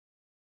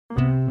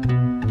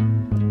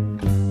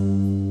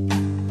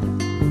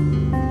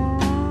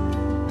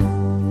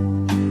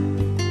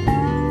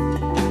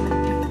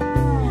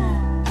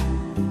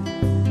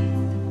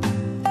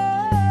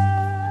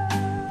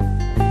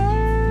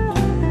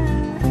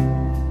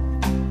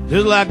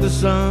just like the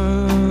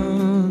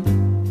sun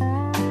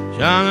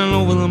shining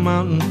over the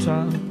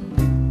mountaintop.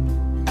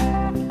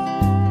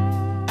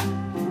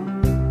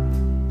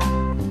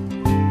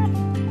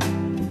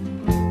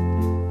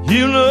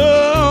 You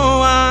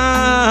know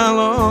I'll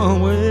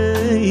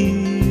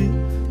always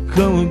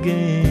come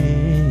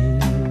again.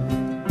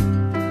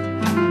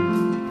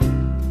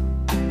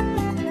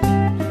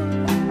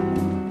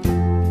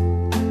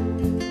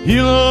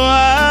 You know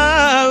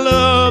I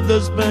love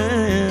to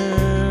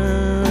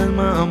spend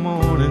my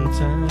morning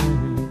time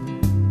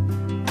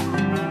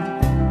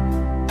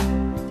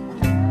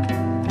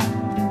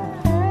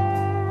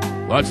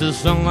watch the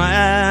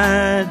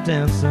sunlight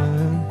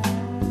dancing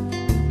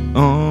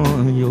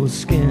on your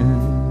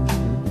skin.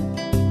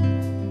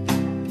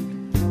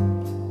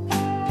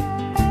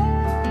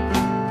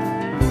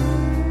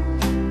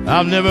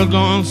 I've never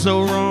gone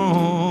so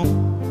wrong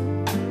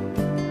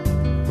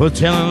for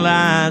telling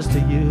lies to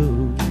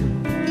you.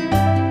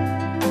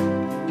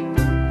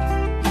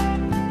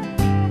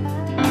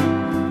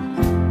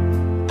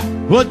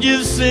 What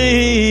you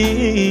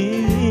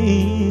see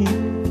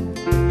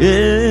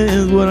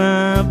is what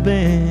I've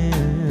been.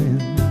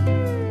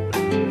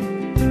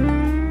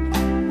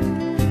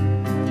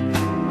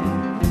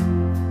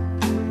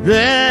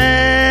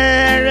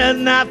 There is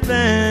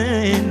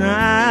nothing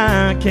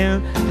I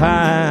can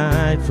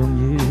hide from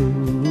you.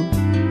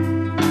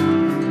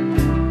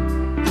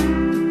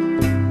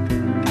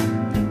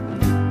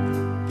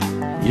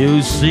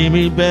 You see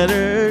me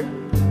better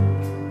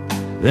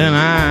than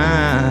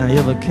I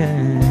ever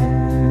can.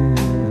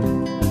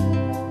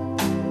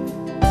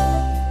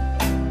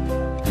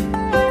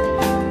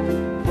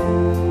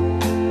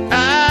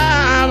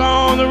 Out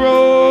on the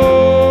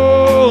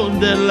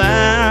road that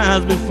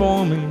lies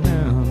before me now,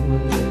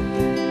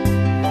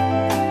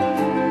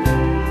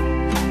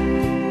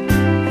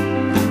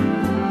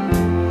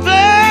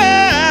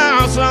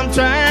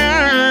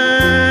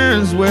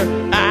 sometimes where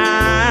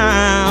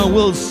I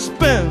will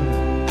spend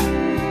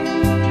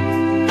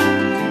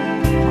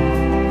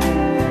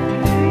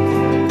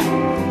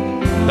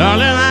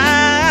darling,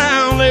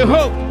 I only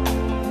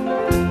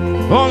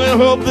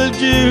hope that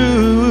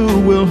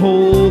you will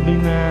hold me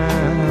now.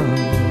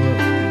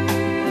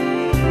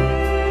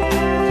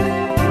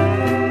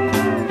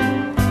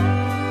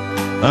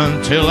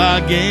 Until I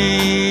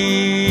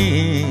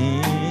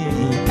gain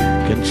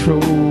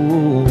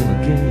control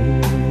again.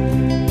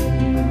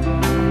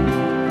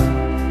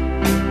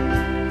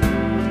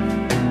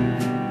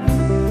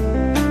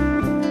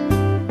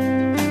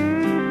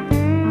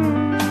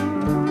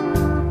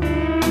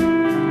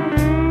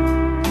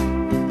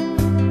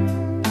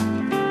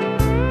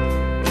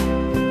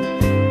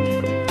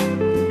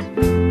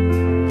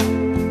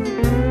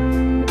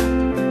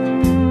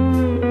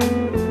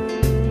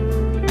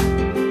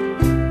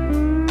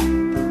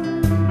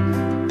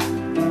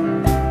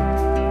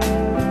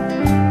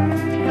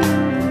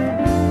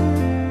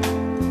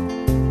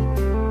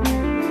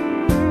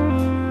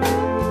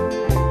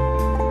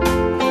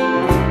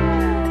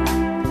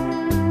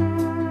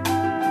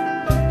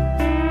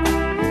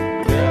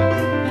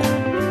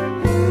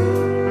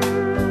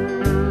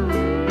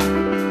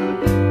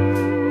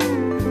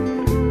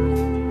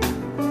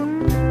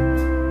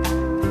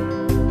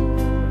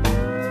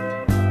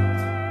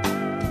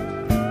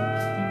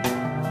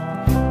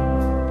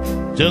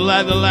 Just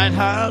like the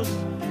lighthouse,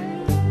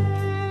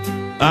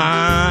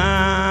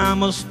 I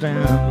must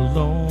stand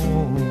alone.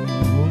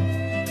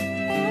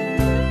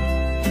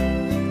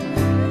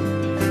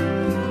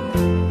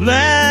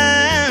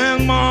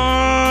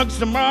 Landmarks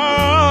to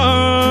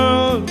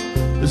mark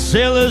the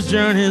sailor's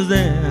journey's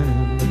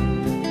end.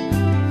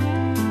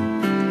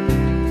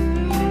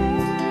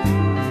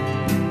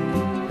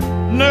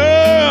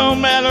 No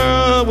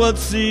matter what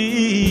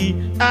sea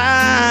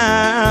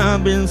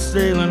I've been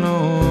sailing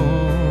on,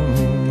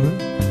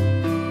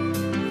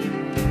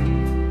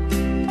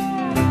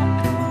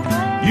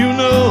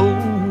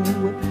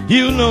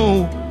 you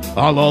know,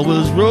 I'll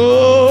always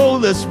roll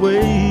this way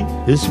again.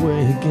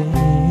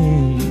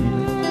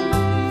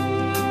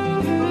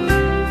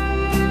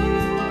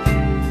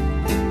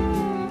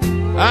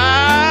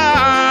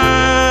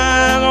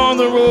 I'm on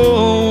the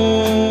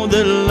road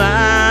that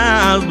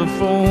lies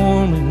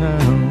before me now.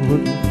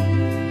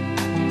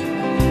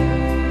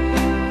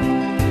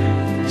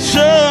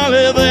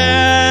 Surely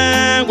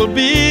there will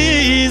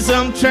be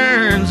some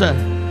turns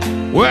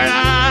where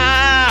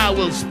I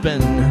will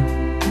spin.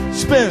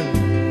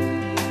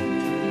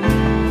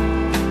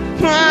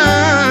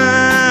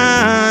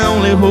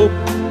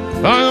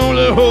 I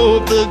only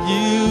hope that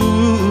you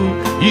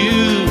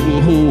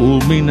will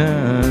hold me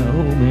now,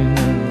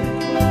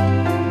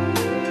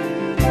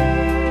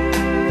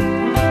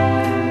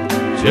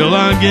 Till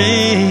I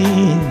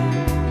gain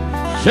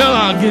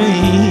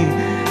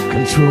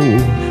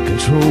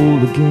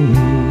control again.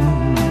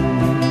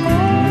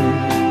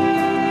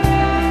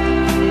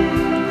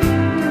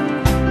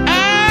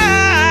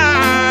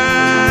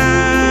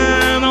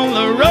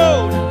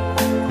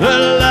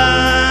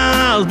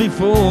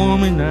 Before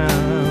me now,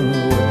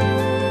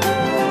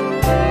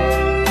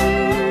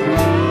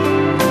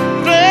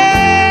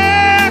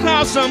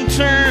 some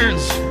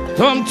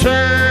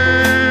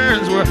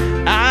turns where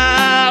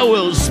I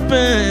will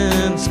spend.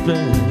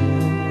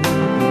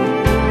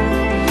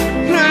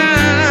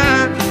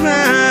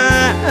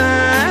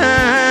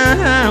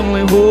 I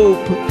only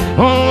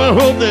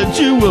hope that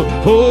you will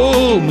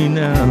hold me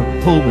now,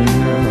 hold me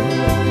now.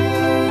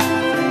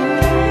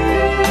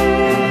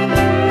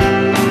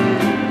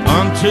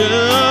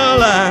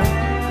 Until I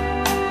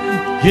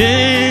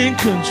gain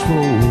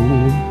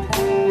control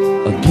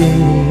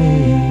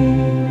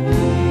again,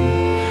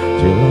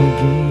 till I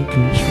gain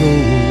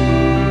control.